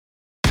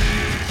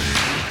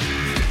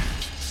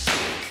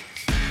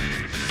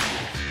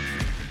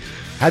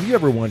Have you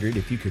ever wondered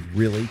if you could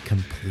really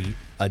complete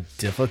a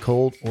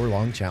difficult or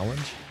long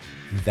challenge?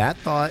 That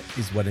thought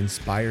is what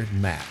inspired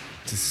Matt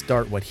to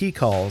start what he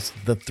calls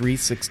the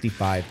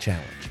 365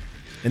 Challenge.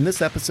 In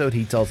this episode,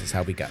 he tells us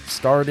how he got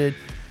started,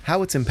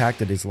 how it's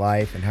impacted his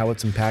life, and how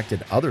it's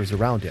impacted others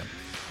around him.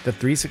 The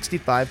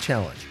 365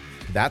 Challenge.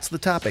 That's the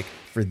topic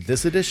for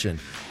this edition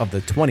of the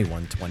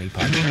 2120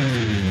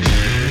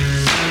 podcast.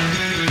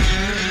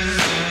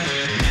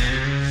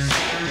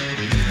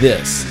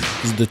 This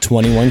is the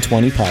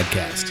 2120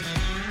 podcast,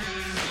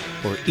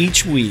 where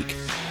each week,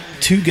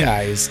 two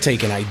guys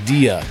take an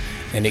idea,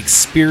 an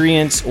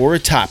experience, or a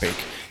topic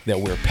that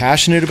we're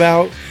passionate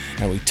about,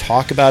 and we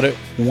talk about it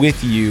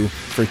with you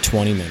for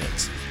 20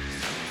 minutes.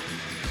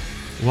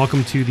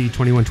 Welcome to the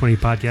 2120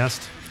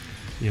 podcast.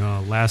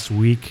 Last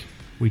week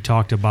we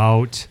talked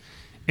about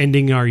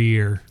ending our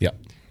year. Yep.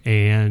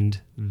 And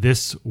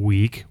this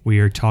week we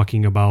are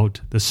talking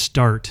about the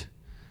start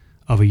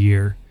of a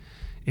year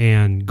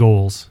and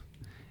goals.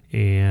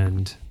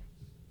 And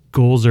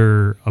goals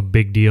are a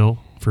big deal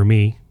for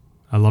me.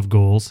 I love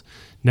goals.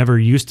 Never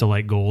used to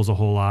like goals a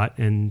whole lot.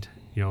 And,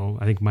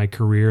 I think my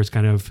career has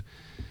kind of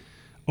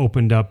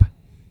opened up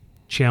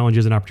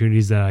challenges and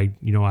opportunities that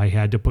I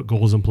had to put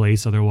goals in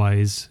place.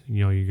 Otherwise,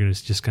 you're going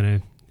to just kind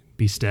of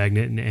be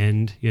stagnant and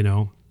end,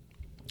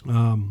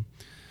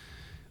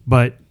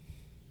 But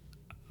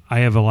I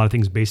have a lot of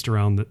things based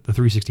around the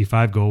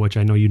 365 goal, which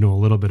I know you know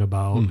a little bit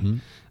about.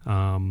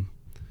 Mm-hmm.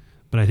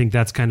 But I think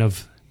that's kind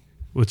of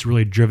what's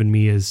really driven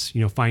me is,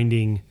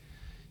 finding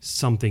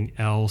something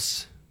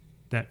else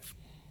that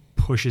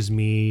pushes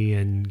me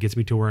and gets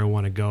me to where I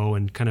want to go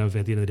and kind of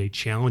at the end of the day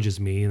challenges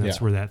me. And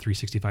that's where that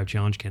 365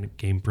 challenge kind of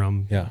came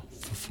from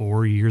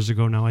 4 years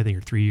ago now, I think,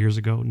 or 3 years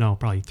ago. No,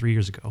 probably 3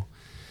 years ago.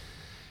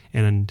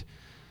 And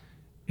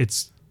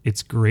it's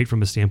great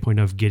from a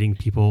standpoint of getting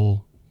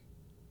people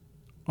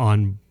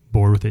on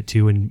board with it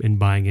too, and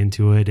buying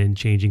into it and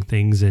changing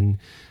things. And,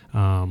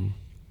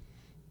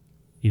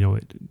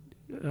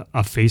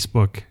 a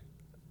Facebook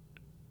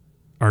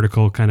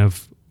article kind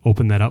of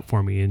opened that up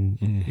for me. And,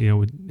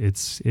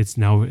 it's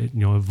now,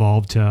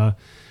 evolved to,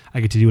 I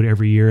get to do it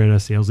every year at a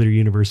sales leader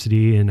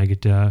university, and I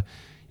get to,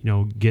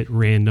 get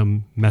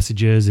random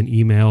messages and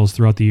emails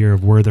throughout the year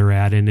of where they're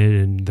at in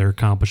it and their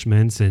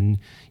accomplishments. And,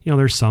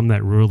 there's some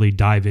that really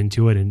dive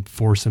into it and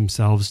force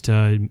themselves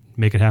to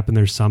make it happen.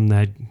 There's some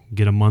that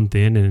get a month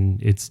in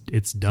and it's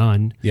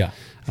done. Yeah.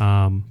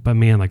 But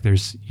man, like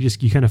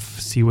you kind of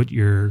see what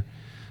you're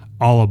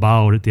all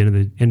about at the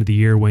end of the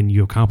year when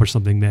you accomplish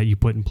something that you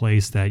put in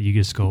place that you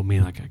just go,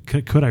 man,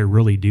 like could I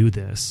really do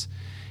this?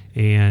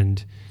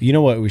 And you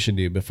know what we should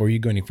do before you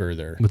go any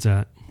further? What's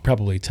that?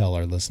 Probably tell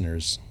our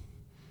listeners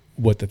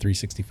what the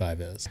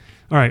 365 is.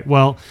 All right.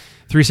 Well,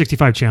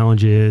 365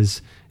 Challenge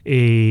is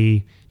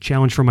a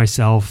challenge for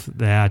myself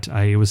that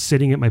I was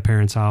sitting at my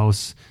parents'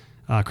 house,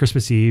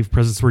 Christmas Eve,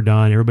 presents were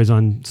done, everybody's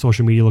on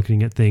social media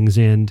looking at things.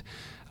 And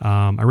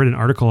I read an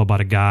article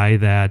about a guy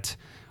that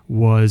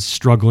was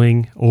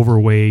struggling,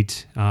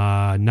 overweight,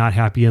 not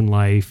happy in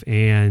life,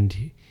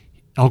 and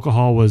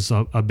alcohol was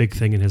a big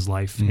thing in his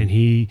life. Mm. And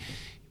he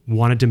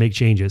wanted to make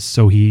changes,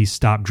 so he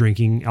stopped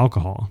drinking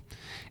alcohol.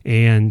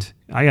 And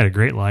I had a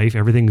great life.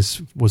 Everything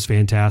was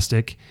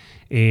fantastic.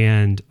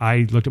 And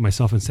I looked at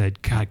myself and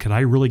said, God, could I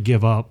really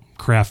give up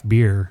craft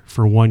beer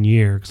for 1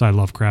 year? Because I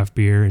love craft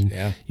beer. And,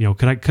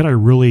 could I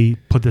really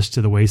put this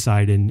to the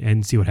wayside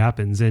and see what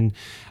happens? And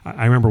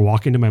I remember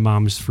walking to my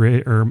mom's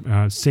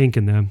sink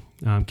in the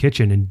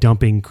kitchen and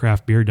dumping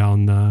craft beer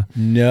down the...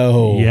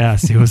 No.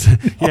 Yes, it was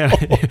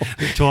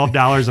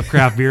 $12 of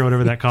craft beer,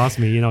 whatever that cost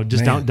me,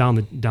 just down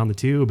the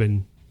tube.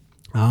 And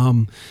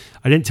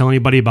I didn't tell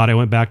anybody about it. I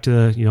went back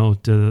to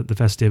the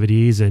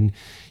festivities, and,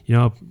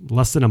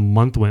 less than a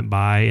month went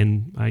by,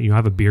 and I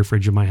have a beer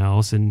fridge in my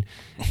house, and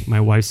my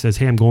wife says,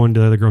 hey, I'm going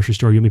to the grocery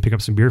store. You want me to pick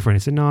up some beer for you?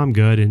 And I said, no, I'm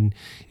good. And,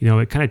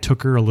 it kind of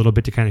took her a little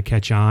bit to kind of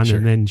catch on. Sure.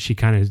 And then she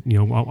kind of,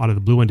 out of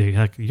the blue one day,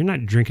 like, you're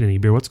not drinking any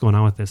beer. What's going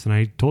on with this? And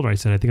I told her, I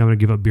said, I think I'm going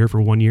to give up beer for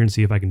 1 year and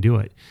see if I can do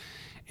it.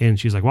 And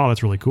she's like, wow,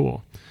 that's really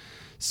cool.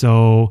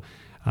 So,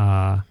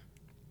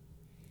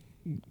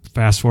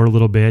 fast forward a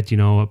little bit,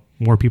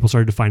 more people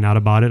started to find out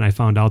about it. And I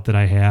found out that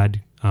I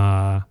had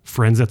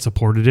friends that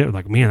supported it.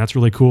 Like, man, that's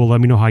really cool.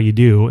 Let me know how you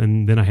do.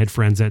 And then I had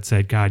friends that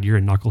said, God, you're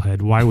a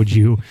knucklehead. Why would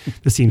you?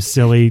 This seems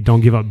silly.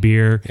 Don't give up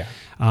beer. Yeah.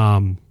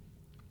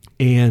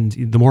 And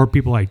the more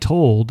people I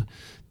told,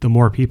 the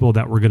more people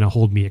that were going to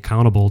hold me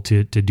accountable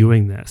to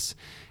doing this.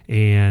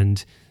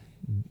 And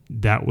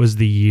that was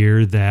the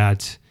year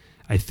that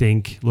I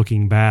think,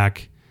 looking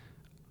back,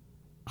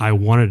 I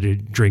wanted to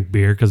drink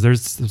beer because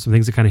there's some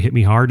things that kind of hit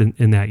me hard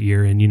in that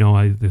year. And,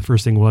 the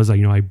first thing was,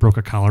 I broke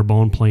a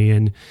collarbone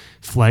playing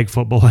flag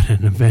football at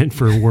an event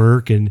for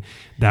work, and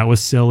that was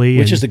silly.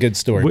 Which is a good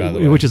story, by the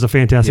way. Which is a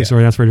fantastic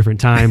story. That's for a different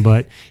time.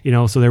 But,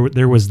 so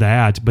there was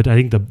that. But I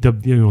think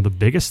the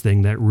biggest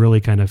thing that really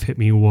kind of hit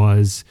me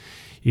was,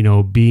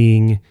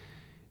 being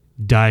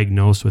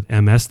diagnosed with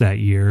MS that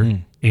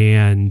year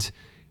and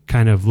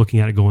kind of looking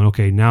at it going,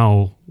 okay,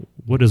 now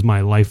what does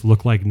my life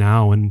look like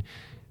now? And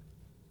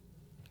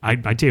I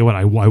tell you what,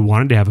 I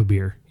wanted to have a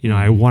beer. You know,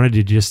 I wanted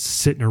to just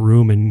sit in a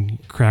room and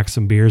crack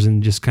some beers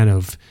and just kind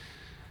of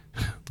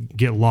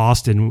get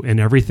lost in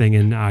everything.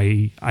 And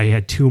I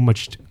had too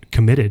much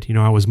committed. You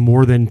know, I was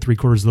more than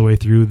 3/4 of the way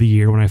through the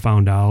year when I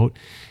found out.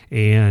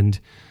 And,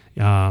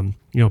 you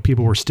know,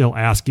 people were still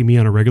asking me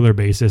on a regular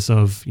basis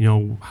of, you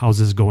know, how's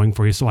this going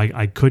for you? So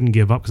I couldn't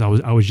give up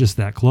because I was just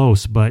that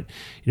close. But,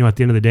 you know, at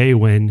the end of the day,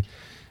 when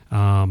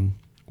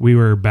we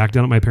were back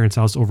down at my parents'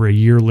 house over a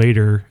year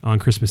later on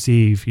Christmas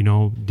Eve, you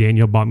know,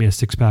 Daniel bought me a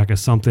 6-pack of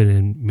something,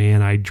 and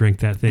man, I drank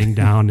that thing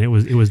down. It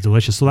was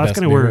delicious. So that's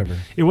kind of where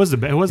it was the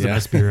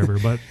best beer ever.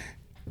 But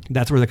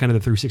that's where the kind of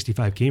the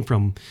 365 came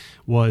from.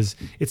 Was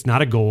it's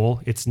not a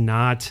goal. It's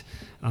not,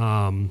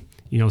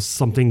 you know,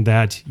 something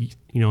that,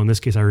 you know, in this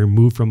case I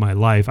removed from my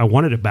life. I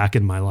wanted it back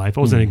in my life.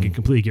 I wasn't going to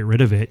completely get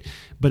rid of it,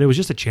 but it was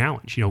just a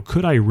challenge. You know,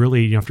 could I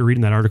really, you know, after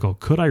reading that article,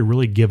 could I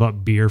really give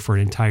up beer for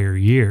an entire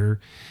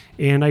year?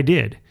 And I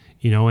did,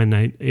 you know, and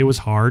it was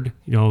hard.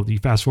 You know, you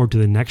fast forward to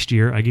the next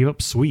year, I gave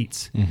up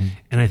sweets.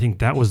 And I think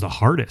that was the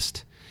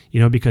hardest,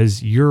 you know,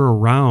 because you're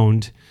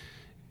around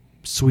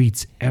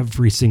sweets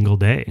every single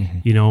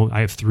day. You know, I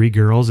have 3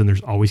 girls and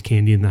there's always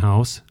candy in the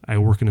house. I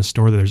work in a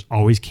store that there's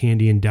always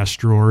candy in desk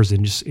drawers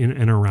and just in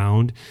and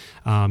around.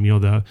 You know,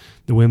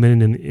 the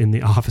women in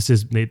the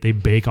offices, they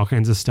bake all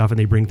kinds of stuff and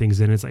they bring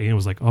things in. It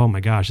was like, oh my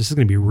gosh, this is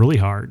going to be really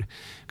hard,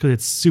 because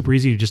it's super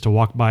easy just to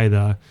walk by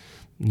the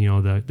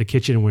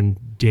kitchen when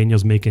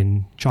Daniel's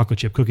making chocolate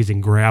chip cookies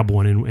and grab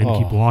one and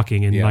keep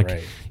walking. And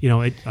you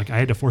know, I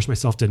had to force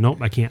myself to,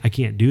 nope, I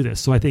can't do this.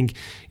 So I think,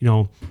 you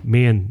know,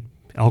 man,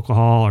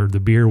 alcohol or the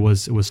beer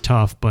was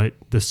tough, but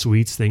the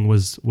sweets thing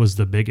was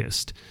the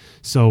biggest.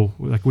 So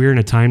like we're in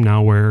a time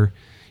now where,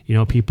 you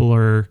know, people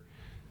are,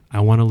 I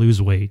want to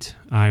lose weight.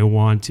 I'm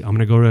going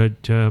to go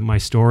to my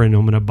store and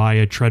I'm going to buy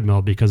a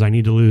treadmill because I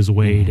need to lose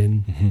weight.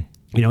 And,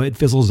 you know, it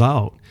fizzles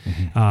out.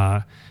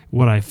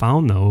 What I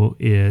found though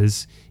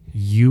is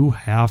you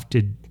have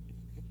to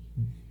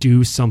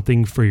do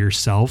something for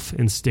yourself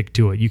and stick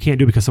to it. You can't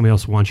do it because somebody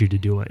else wants you to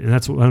do it. And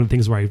that's one of the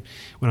things where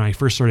when I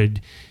first started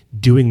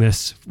doing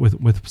this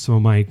with some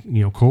of my,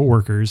 you know,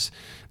 coworkers,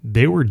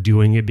 they were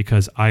doing it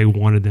because I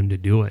wanted them to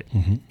do it.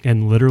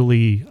 And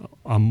literally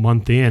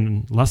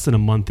less than a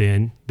month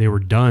in, they were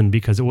done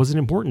because it wasn't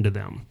important to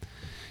them.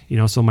 You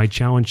know, so my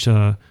challenge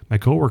to my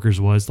coworkers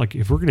was like,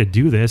 if we're going to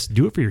do this,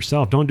 do it for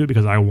yourself. Don't do it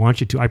because I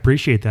want you to. I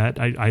appreciate that.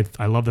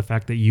 I love the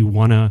fact that you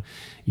want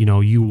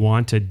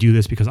to do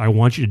this because I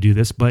want you to do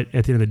this. But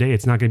at the end of the day,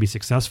 it's not going to be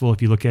successful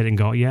if you look at it and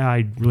go, yeah,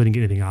 I really didn't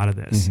get anything out of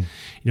this. You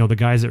know, the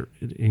guys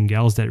and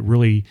gals that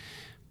really,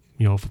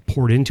 you know,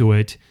 poured into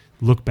it,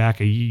 look back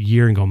a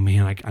year and go,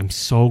 man, I'm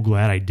so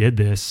glad I did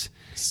this.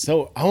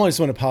 So I just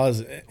want to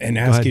pause and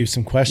ask you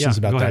some questions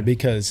about that,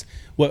 because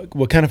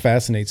what kind of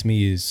fascinates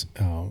me is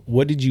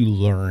what did you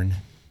learn?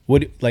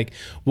 What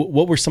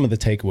were some of the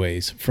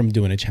takeaways from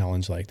doing a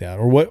challenge like that?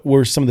 Or what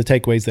were some of the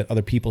takeaways that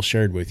other people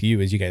shared with you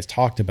as you guys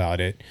talked about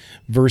it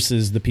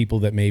versus the people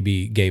that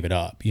maybe gave it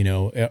up, you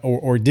know,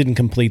 or didn't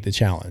complete the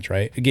challenge,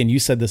 right? Again, you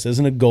said this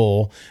isn't a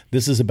goal.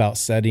 This is about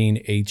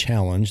setting a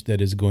challenge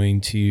that is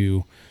going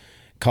to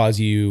cause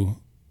you,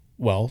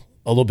 well,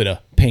 a little bit of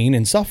pain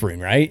and suffering,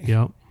 right?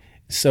 Yep.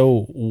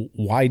 So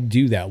why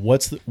do that?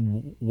 What's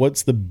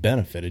the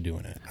benefit of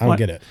doing it? I don't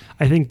get it.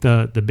 I think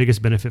the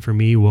biggest benefit for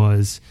me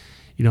was,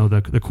 you know,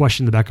 the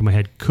question in the back of my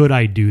head, could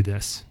I do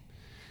this?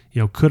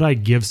 You know, could I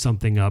give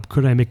something up?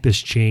 Could I make this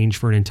change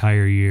for an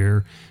entire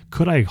year?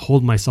 Could I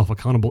hold myself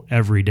accountable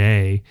every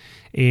day?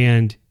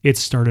 And it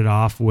started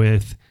off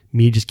with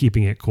me just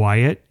keeping it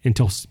quiet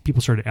until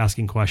people started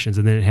asking questions,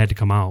 and then it had to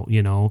come out,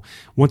 you know.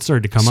 Once it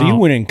started to come out. So you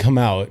wouldn't come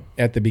out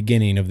at the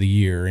beginning of the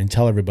year and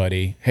tell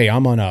everybody, hey,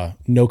 I'm on a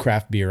no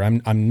craft beer.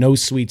 I'm no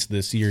sweets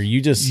this year. You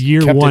just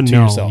kept it to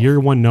yourself. Year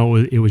one, no,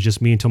 it was just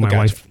me until my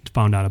wife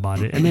found out about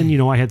it. And then, you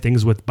know, I had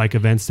things with bike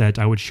events that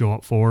I would show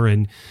up for,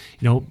 and,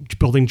 you know,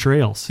 building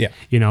trails. Yeah.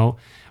 You know,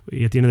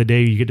 at the end of the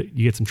day, you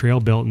get some trail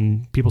built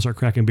and people start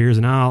cracking beers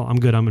and I'm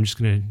good. I'm just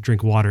going to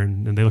drink water.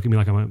 And they look at me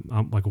like,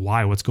 I'm like,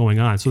 why, what's going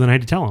on? So then I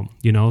had to tell them,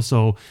 you know,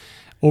 so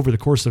over the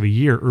course of a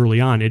year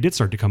early on, it did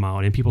start to come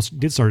out and people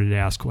did start to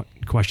ask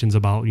questions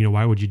about, you know,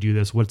 why would you do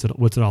this? What's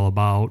it all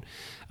about?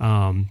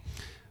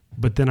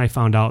 But then I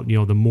found out, you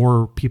know, the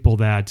more people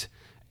that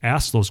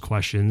asked those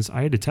questions,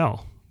 I had to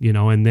tell. You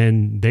know, and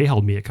then they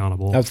held me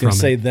accountable. I was going to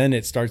say, then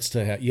it starts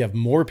to you have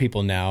more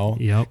people now.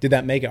 Yep. Did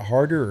that make it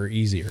harder or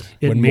easier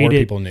when more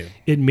people knew?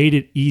 It made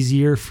it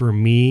easier for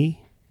me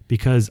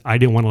because I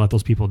didn't want to let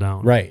those people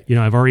down. Right. You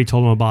know, I've already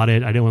told them about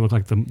it. I didn't want to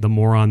look like the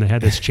moron that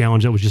had this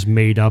challenge that was just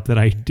made up that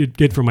I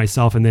did for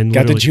myself, and then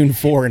got to June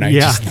 4 and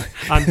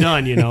I'm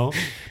done. You know,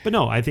 but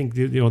no, I think,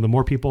 you know, the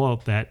more people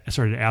that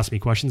started to ask me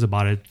questions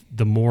about it,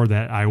 the more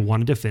that I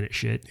wanted to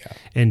finish it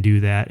and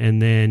do that,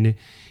 and then,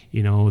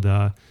 you know,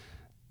 the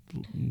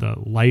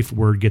life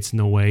word gets in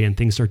the way and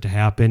things start to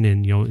happen,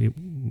 and, you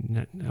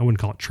know, I wouldn't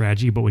call it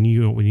tragedy, but when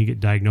you get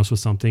diagnosed with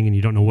something and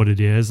you don't know what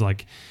it is,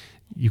 like,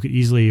 you could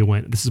easily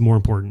went, this is more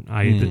important.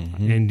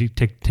 And you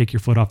take your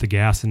foot off the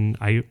gas. And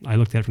I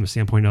looked at it from the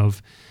standpoint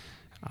of,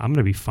 I'm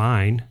going to be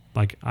fine.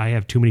 like I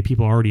have too many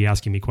people already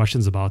asking me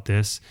questions about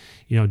this.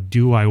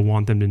 Do I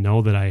want them to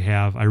know that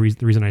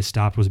the reason I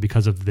stopped was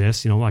because of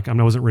this, like I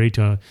wasn't ready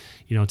to,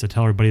 to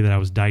tell everybody that I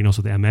was diagnosed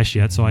with MS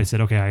yet. So I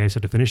said, okay, I just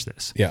have to finish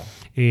this. Yeah.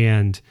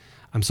 And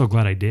I'm so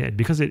glad I did,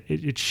 because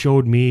it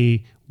showed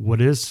me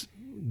what is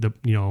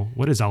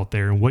what is out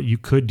there and what you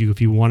could do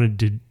if you wanted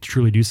to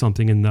truly do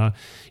something. And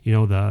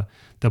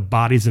the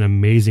body's an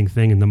amazing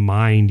thing, and the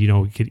mind,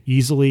 it could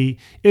easily,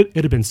 it'd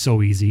have been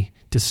so easy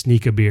to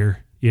sneak a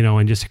beer,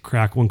 and just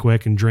crack one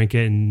quick and drink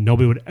it, and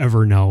nobody would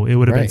ever know. It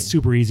would have been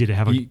super easy to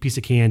have a piece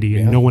of candy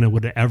and no one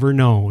would have ever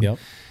known. Yep.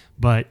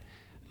 But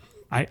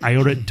I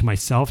owed it to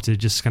myself to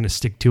just kind of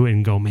stick to it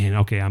and go, man,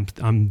 okay,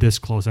 I'm this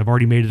close. I've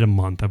already made it a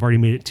month. I've already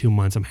made it 2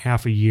 months. I'm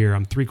half a year.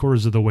 I'm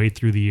 3/4 of the way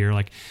through the year.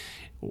 Like,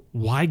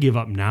 why give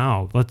up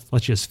now?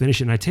 Let's just finish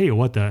it. And I tell you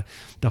what, the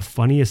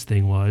funniest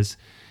thing was,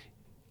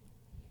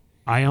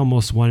 I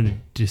almost wanted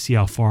to see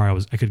how far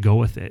I could go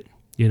with it,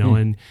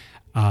 and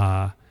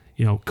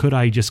could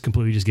I just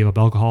completely just give up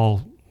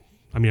alcohol?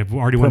 I mean, I've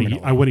already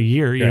I went a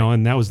year,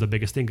 and that was the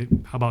biggest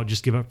thing. How about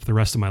just give up for the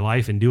rest of my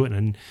life and do it?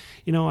 And,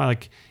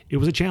 it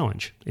was a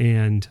challenge,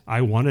 and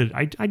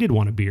I did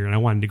want a beer, and I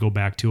wanted to go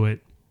back to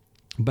it.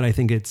 But I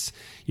think it's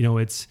it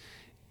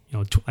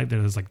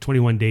was like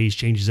 21 days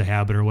changes a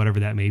habit or whatever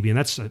that may be. And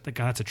that's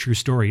a true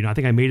story. I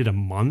think I made it a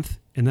month,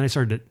 and then I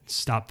started to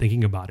stop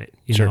thinking about it.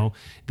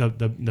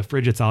 The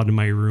fridge that's out in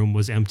my room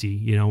was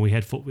empty.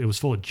 It was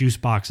full of juice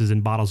boxes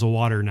and bottles of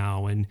water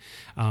now. And,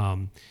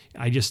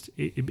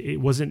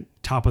 it wasn't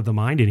top of the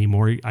mind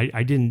anymore.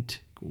 I didn't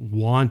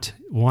want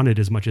it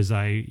as much as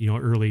I,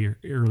 early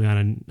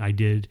on I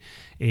did.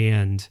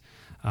 And,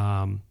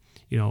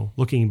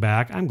 looking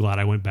back, I'm glad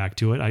I went back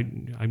to it. I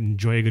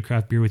enjoy a good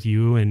craft beer with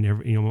you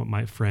and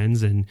my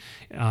friends, and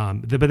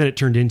but then it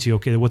turned into,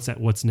 okay,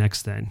 what's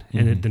next then?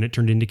 And then it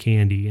turned into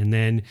candy, and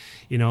then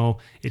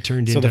it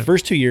turned into. So the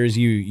first 2 years,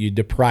 you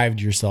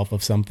deprived yourself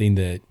of something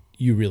that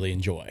you really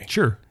enjoy.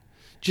 Sure,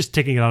 just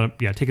taking it out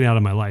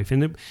of my life,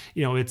 and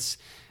it's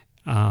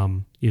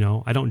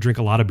I don't drink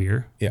a lot of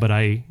beer, but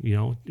I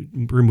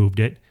removed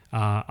it.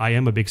 I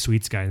am a big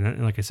sweets guy.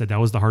 And like I said, that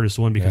was the hardest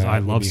one because I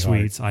love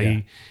sweets.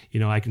 I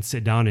can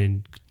sit down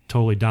and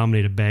totally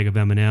dominate a bag of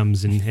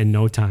M&Ms in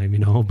no time,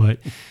 but,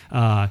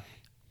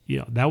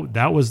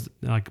 that was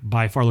like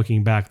by far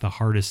looking back the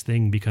hardest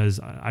thing because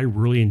I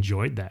really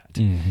enjoyed that.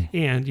 Mm-hmm.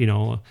 And,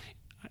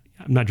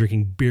 I'm not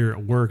drinking beer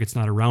at work. It's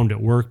not around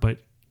at work, but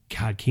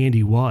God,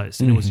 candy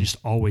was, and it was just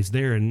always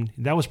there. And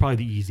that was probably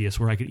the easiest,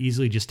 where I could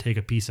easily just take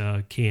a piece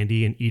of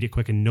candy and eat it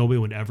quick, and nobody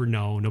would ever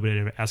know. Nobody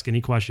would ever ask any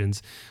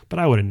questions, but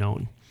I would have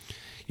known,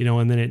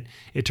 and then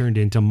it turned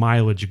into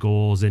mileage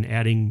goals and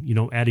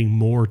adding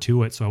more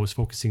to it. So I was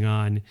focusing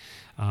on,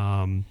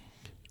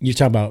 you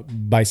talk about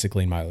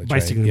bicycling mileage,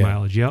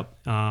 mileage. Yep.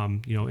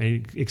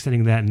 And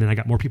extending that. And then I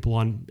got more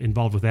people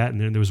involved with that. And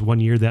then there was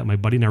 1 year that my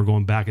buddy and I were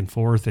going back and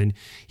forth, and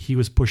he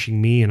was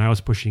pushing me and I was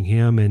pushing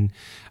him. And,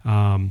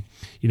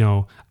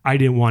 I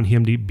didn't want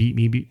him to beat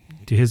me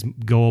to his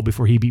goal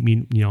before he beat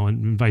me,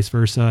 and vice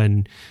versa.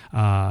 And,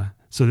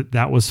 so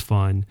that was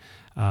fun.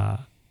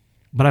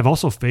 But I've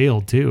also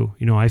failed too.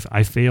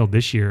 I failed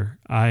this year.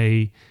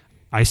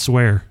 I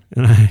swear,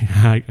 and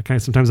I kind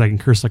of, sometimes I can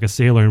curse like a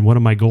sailor. And one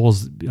of my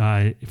goals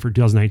for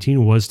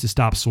 2019 was to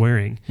stop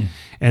swearing.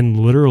 And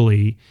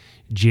literally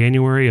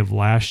January of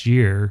last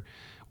year,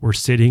 we're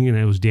sitting, and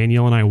it was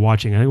Danielle and I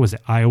watching, I think it was the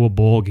Iowa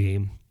Bowl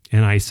game.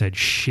 And I said,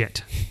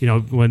 shit,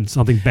 when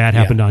something bad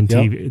happened on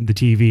TV, the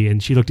TV,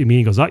 and she looked at me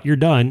and goes, "Oh, you're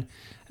done."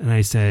 And I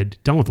said,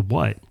 "Done with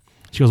what?"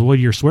 She goes, "Well,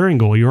 your swearing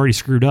goal, you already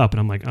screwed up." And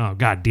I'm like, "Oh,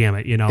 God damn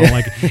it."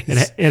 Like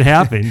it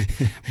happened.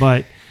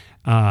 But,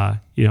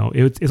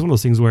 it's one of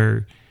those things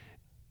where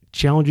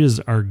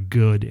challenges are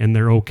good and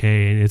they're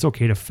okay, and it's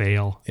okay to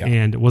fail. Yeah.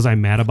 And was I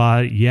mad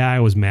about it? Yeah, I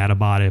was mad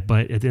about it.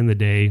 But at the end of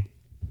the day,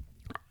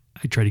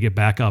 I tried to get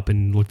back up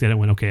and looked at it and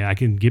went, okay, I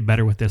can get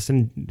better with this.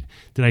 And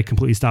did I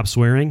completely stop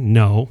swearing?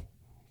 No,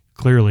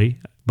 clearly.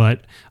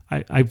 But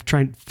I've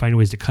tried to find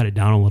ways to cut it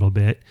down a little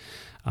bit.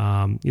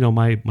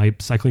 My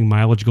cycling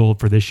mileage goal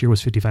for this year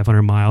was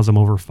 5,500 miles. I'm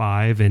over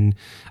 5, and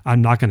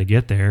I'm not going to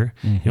get there,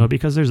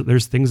 because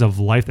there's things of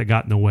life that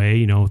got in the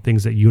way,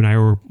 things that you and I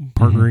were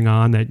partnering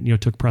on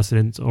that, took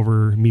precedence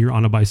over me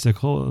on a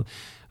bicycle.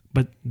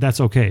 But that's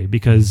okay,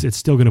 because it's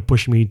still going to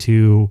push me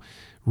to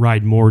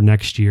ride more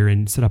next year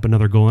and set up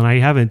another goal. And I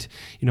haven't,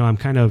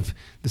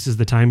 this is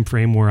the time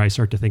frame where I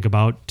start to think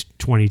about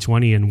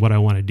 2020 and what I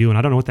want to do. And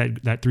I don't know what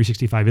that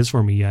 365 is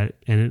for me yet.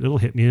 And it'll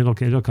hit me,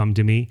 it'll come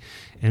to me,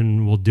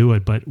 and we'll do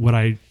it. But what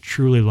I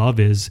truly love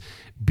is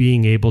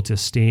being able to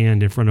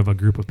stand in front of a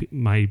group of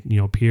my,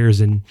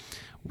 peers and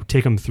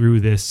take them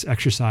through this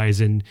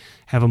exercise and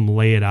have them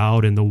lay it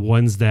out. And the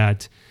ones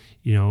that,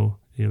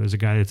 there's a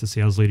guy that's a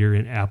sales leader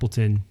in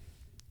Appleton.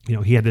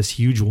 He had this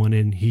huge one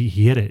and he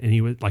hit it, and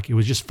he was like, it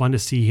was just fun to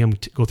see him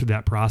go through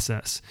that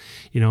process.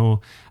 The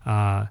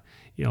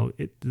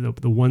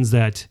ones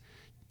that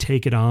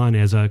take it on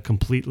as a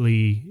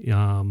completely,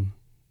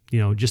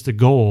 just a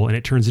goal, and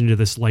it turns into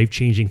this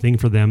life-changing thing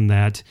for them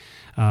that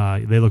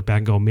they look back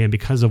and go, man,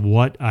 because of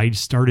what I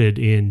started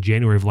in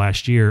January of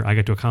last year, I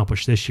got to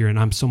accomplish this year, and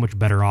I'm so much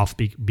better off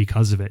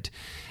because of it.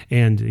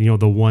 And,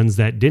 the ones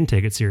that didn't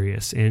take it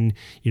serious and,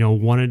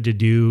 wanted to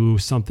do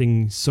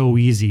something so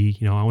easy,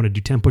 I want to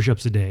do 10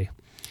 push-ups a day.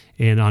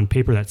 And on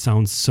paper, that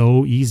sounds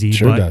so easy.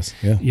 Sure but, does.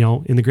 Yeah.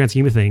 In the grand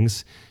scheme of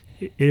things,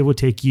 it would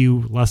take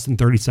you less than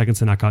 30 seconds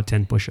to knock out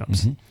 10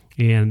 push-ups.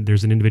 Mm-hmm. And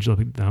there's an individual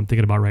that I'm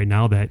thinking about right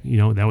now that,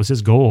 that was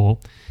his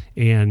goal.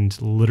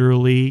 And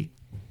literally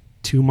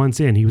 2 months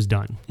in, he was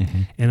done.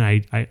 Mm-hmm. And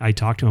I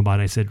talked to him about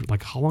it. I said,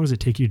 like, how long does it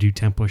take you to do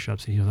 10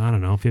 push-ups? And he goes, I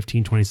don't know,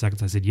 15, 20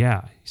 seconds. I said,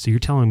 yeah. So you're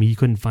telling me you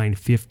couldn't find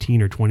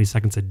 15 or 20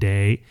 seconds a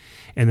day?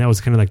 And that was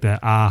kind of like the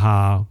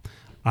aha,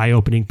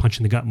 eye-opening punch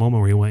in the gut moment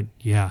where he went,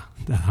 yeah,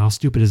 how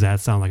stupid does that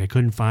sound? Like I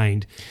couldn't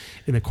find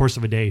in the course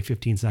of a day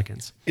 15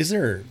 seconds. Is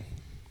there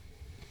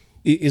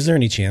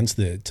any chance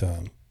that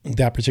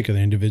that particular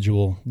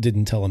individual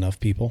didn't tell enough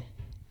people?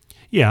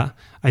 Yeah,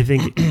 I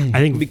think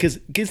because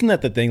isn't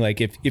that the thing?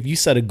 Like if you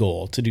set a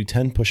goal to do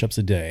 10 push-ups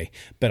a day,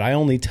 but I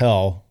only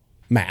tell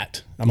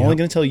Matt, I'm only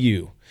going to tell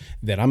you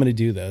that I'm going to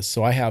do this.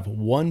 So I have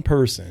one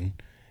person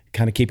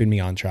kind of keeping me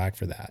on track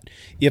for that.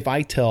 If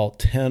I tell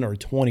 10 or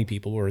 20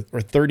 people or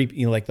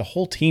 30, like the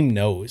whole team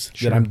knows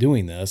that I'm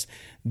doing this,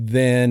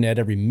 then at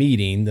every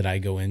meeting that I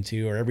go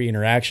into or every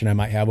interaction I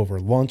might have over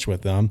lunch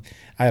with them,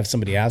 I have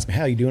somebody ask me,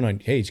 how are you doing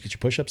hey, did you get your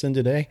push-ups in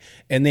today?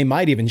 And they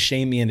might even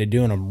shame me into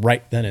doing them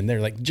right then and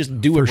there. Like, just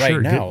do it right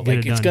now.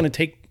 Get it's going to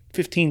take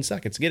 15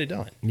 seconds to get it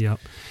done. Yeah.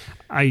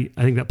 I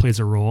think that plays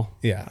a role.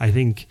 Yeah. I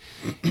think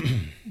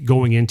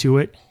going into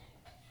it,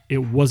 it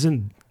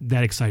wasn't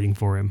that exciting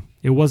for him.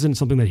 It wasn't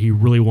something that he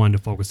really wanted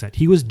to focus at.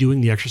 He was doing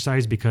the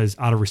exercise because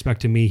out of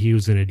respect to me, he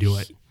was going to do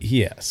it.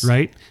 Yes.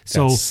 Right?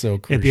 So crucial.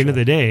 At the end of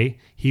the day,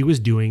 he was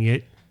doing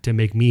it to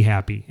make me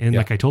happy. And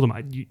like I told him,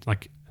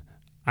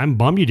 I'm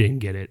bummed you didn't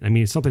get it. I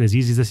mean, it's something as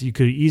easy as this. You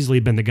could have easily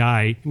been the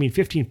guy. I mean,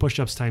 15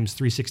 push-ups times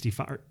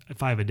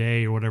 365 a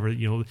day or whatever, I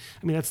mean,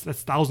 that's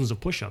thousands of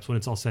push-ups when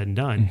it's all said and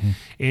done. Mm-hmm.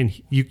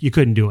 And you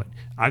couldn't do it.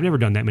 I've never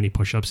done that many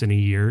push-ups in a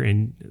year.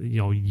 And,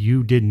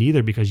 you didn't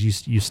either because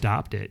you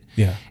stopped it.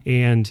 Yeah.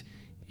 And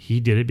he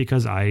did it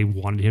because I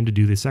wanted him to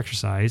do this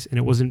exercise, and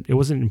it wasn't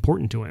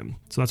important to him.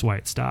 So that's why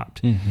it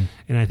stopped. Mm-hmm.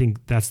 And I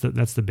think that's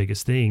the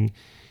biggest thing.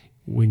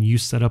 When you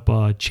set up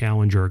a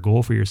challenge or a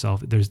goal for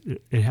yourself,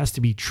 it has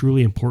to be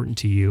truly important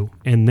to you.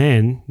 And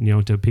then,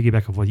 to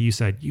piggyback off what you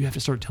said, you have to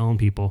start telling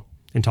people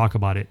and talk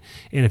about it.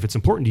 And if it's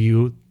important to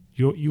you,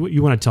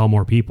 you want to tell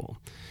more people.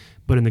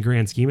 But in the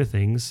grand scheme of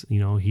things,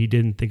 he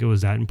didn't think it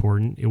was that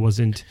important. It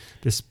wasn't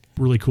this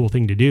really cool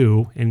thing to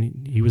do,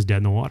 and he was dead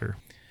in the water.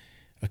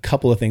 A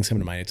couple of things come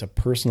to mind. It's a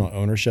personal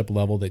ownership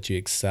level that you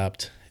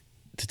accept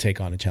to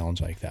take on a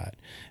challenge like that.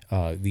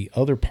 The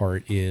other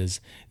part is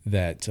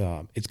that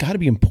it's got to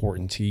be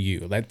important to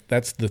you.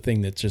 That's the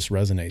thing that just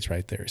resonates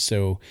right there.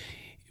 So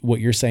what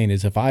you're saying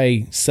is if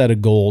I set a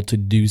goal to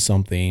do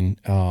something,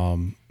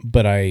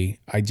 but I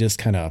just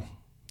kind of,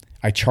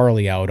 I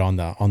Charlie out on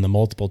the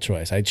multiple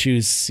choice. I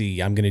choose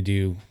C. I'm going to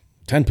do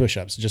 10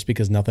 push-ups just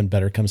because nothing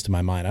better comes to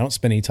my mind. I don't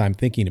spend any time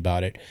thinking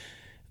about it.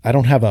 I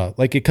don't have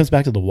it comes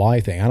back to the why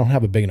thing. I don't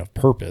have a big enough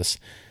purpose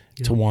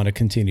to want to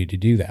continue to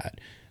do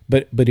that.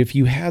 But if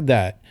you had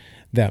that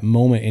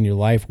moment in your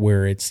life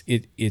where it's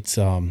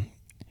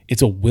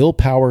a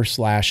willpower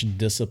 /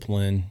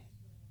 discipline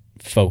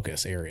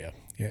focus area,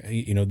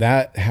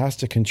 that has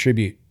to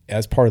contribute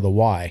as part of the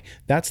why.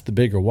 That's the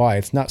bigger why.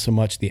 It's not so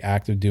much the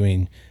act of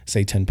doing,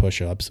 say, 10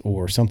 push-ups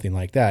or something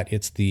like that.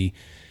 It's the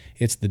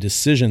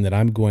decision that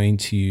I'm going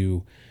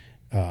to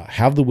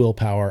have the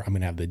willpower. I'm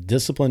going to have the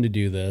discipline to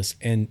do this.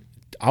 And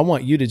I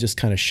want you to just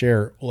kind of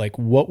share, like,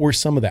 what were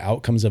some of the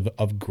outcomes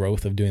of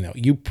growth of doing that?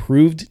 You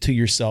proved to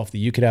yourself that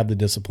you could have the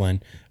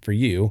discipline for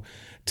you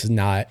to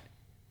not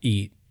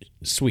eat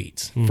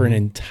sweets for an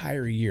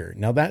entire year.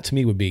 Now that to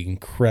me would be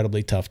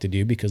incredibly tough to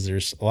do because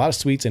there's a lot of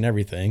sweets in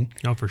everything.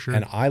 Oh, for sure.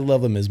 And I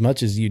love them as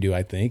much as you do,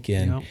 I think.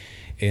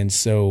 And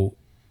so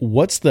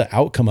what's the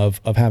outcome of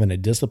having a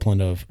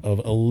discipline of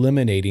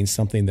eliminating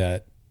something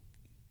that,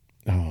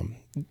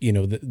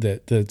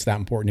 that's that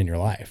important in your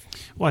life?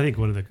 Well, I think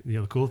one of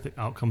the cool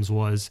outcomes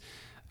was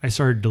I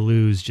started to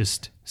lose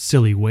just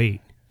silly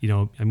weight.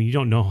 I mean, you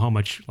don't know how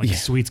much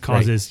sweets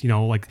causes, right.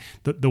 Like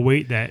the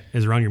weight that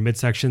is around your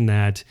midsection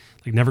that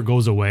never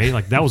goes away.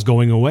 Like that was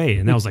going away.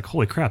 And that was like,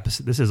 holy crap,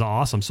 this is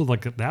awesome. So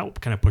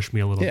that kind of pushed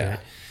me a little bit.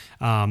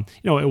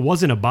 It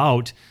wasn't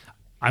about,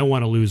 I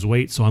want to lose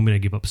weight, so I'm going to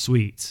give up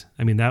sweets.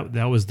 I mean,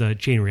 that was the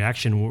chain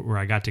reaction where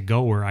I got to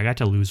go, where I got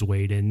to lose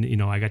weight,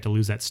 and I got to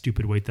lose that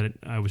stupid weight that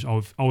I was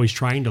always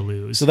trying to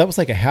lose. So that was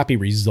like a happy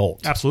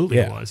result. Absolutely,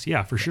 it was.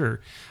 Yeah, for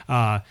sure.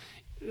 The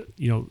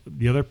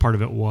other part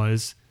of it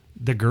was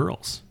the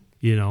girls.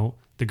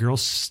 The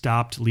girls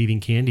stopped leaving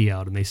candy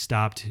out, and they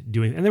stopped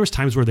doing. And there was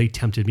times where they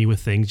tempted me with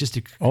things just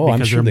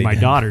because they're my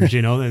daughters.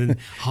 And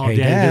hey,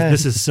 Dad,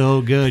 this is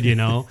so good.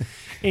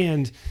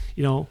 And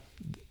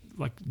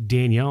like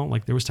Danielle,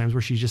 there was times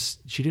where she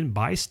didn't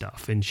buy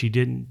stuff and she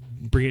didn't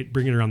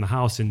bring it around the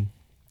house. And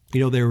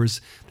there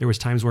was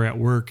times where at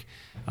work,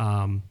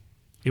 I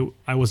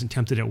wasn't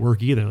tempted at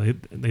work either.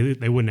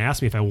 They wouldn't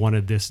ask me if I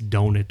wanted this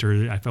donut or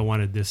if I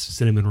wanted this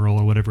cinnamon roll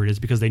or whatever it is,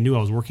 because they knew I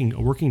was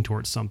working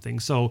towards something.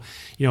 So,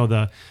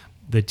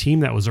 the team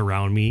that was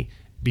around me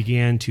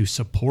began to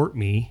support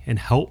me and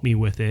help me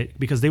with it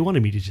because they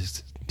wanted me to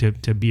just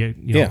to be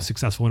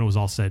successful when it was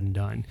all said and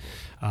done.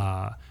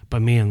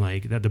 But man,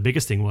 like the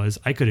biggest thing was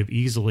I could have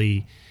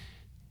easily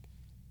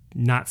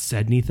not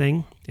said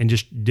anything and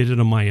just did it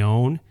on my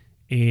own,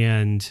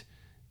 and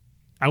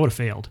I would have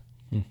failed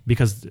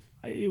because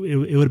it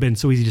would have been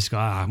so easy to just go,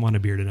 I want a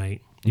beer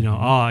tonight.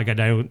 I got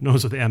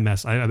diagnosed with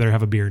MS. I better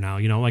have a beer now.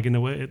 Like in the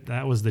way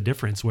that was the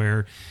difference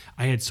where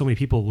I had so many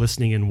people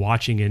listening and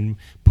watching and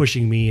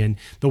pushing me, and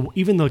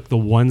even the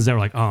ones that were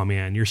like, "Oh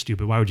man, you're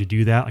stupid. Why would you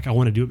do that?" Like I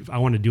want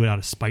to do it out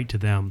of spite to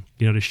them,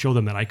 to show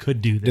them that I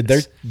could do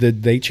this.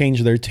 Did they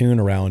change their tune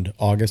around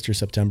August or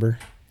September?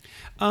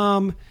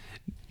 No,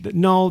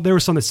 there were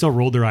some that still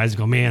rolled their eyes and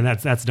go, "Man,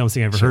 that's the dumbest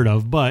thing I've ever heard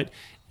of." But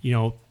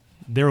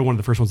they were one of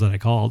the first ones that I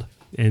called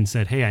and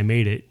said, "Hey, I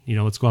made it.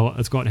 Let's go out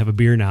and have a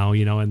beer now."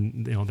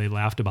 And they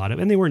laughed about it,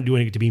 and they weren't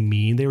doing it to be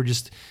mean. They were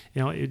just,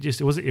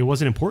 it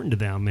wasn't important to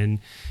them. And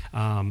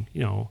I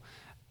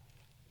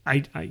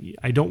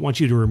don't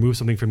want you to remove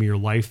something from your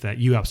life that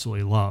you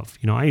absolutely love.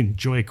 I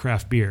enjoy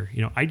craft beer.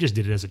 I just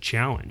did it as a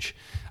challenge.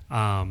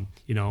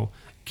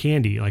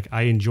 Candy, like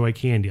I enjoy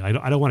candy. I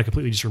don't want to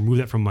completely just remove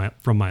that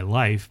from my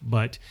life,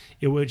 but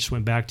it just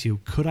went back to,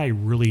 could I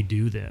really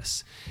do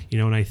this?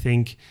 And I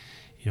think,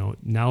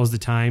 now is the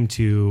time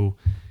to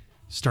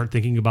start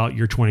thinking about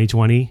your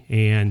 2020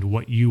 and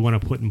what you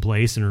want to put in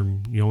place,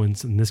 and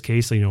in this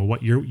case,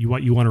 what you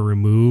want to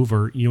remove,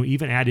 or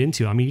even add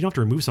into. I mean, you don't have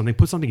to remove something;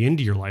 put something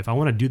into your life. I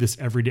want to do this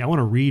every day. I want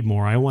to read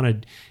more. I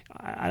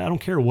don't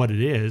care what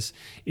it is.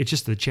 It's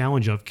just the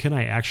challenge of, can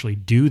I actually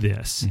do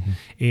this? Mm-hmm.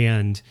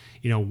 And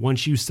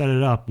once you set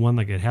it up,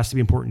 like it has to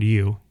be important to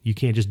you. You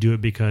can't just do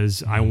it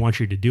because I want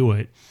you to do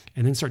it,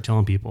 and then start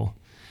telling people.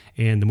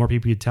 And the more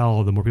people you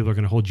tell, the more people are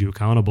going to hold you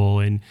accountable.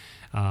 And,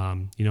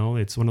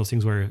 it's one of those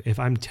things where if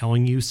I'm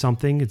telling you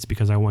something, it's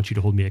because I want you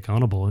to hold me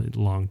accountable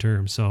long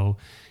term. So,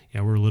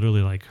 yeah, we're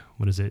literally like,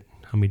 what is it?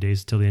 How many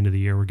days till the end of the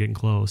year? We're getting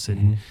close,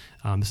 and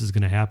this is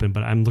going to happen.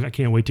 But I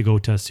can't wait to go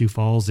to Sioux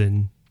Falls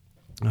in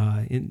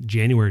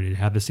January to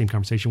have the same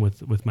conversation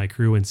with my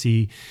crew and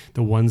see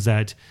the ones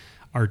that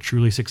are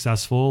truly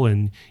successful.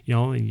 And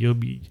you'll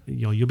be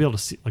able to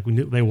see, like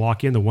when they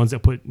walk in, the ones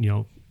that put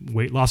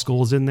weight loss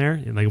goals in there,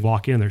 and they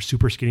walk in, they're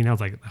super skinny now.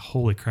 It's like,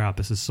 holy crap,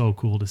 this is so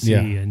cool to see.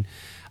 Yeah. And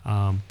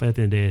but at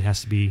the end of the day, it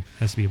has to be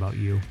about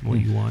you, what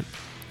you want.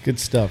 Good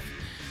stuff.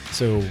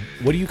 So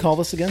what do you call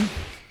this again?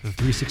 The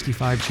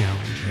 365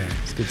 challenge. Yeah,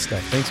 it's good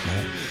stuff. Thanks,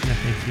 Matt. Yeah,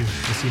 thank you.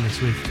 We'll see you next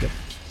week. Yep.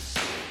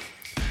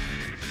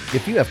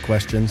 If you have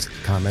questions,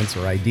 comments,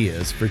 or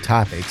ideas for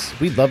topics,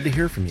 we'd love to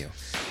hear from you.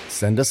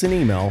 Send us an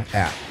email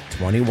at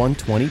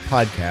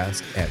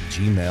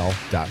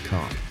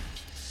 2120podcast@gmail.com.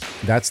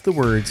 That's the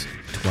words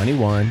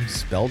 21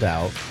 spelled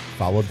out,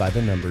 followed by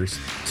the numbers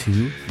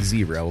 20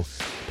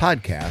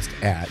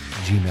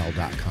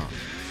 podcast@gmail.com.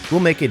 We'll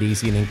make it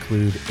easy and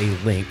include a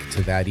link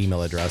to that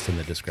email address in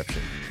the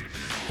description.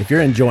 If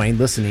you're enjoying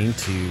listening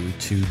to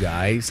two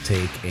guys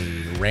take a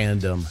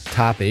random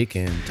topic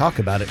and talk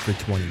about it for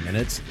 20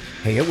 minutes,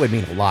 hey, it would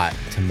mean a lot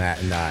to Matt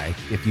and I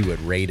if you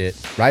would rate it,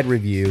 write a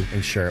review,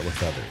 and share it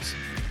with others.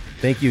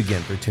 Thank you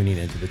again for tuning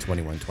into the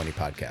 2120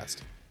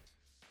 podcast.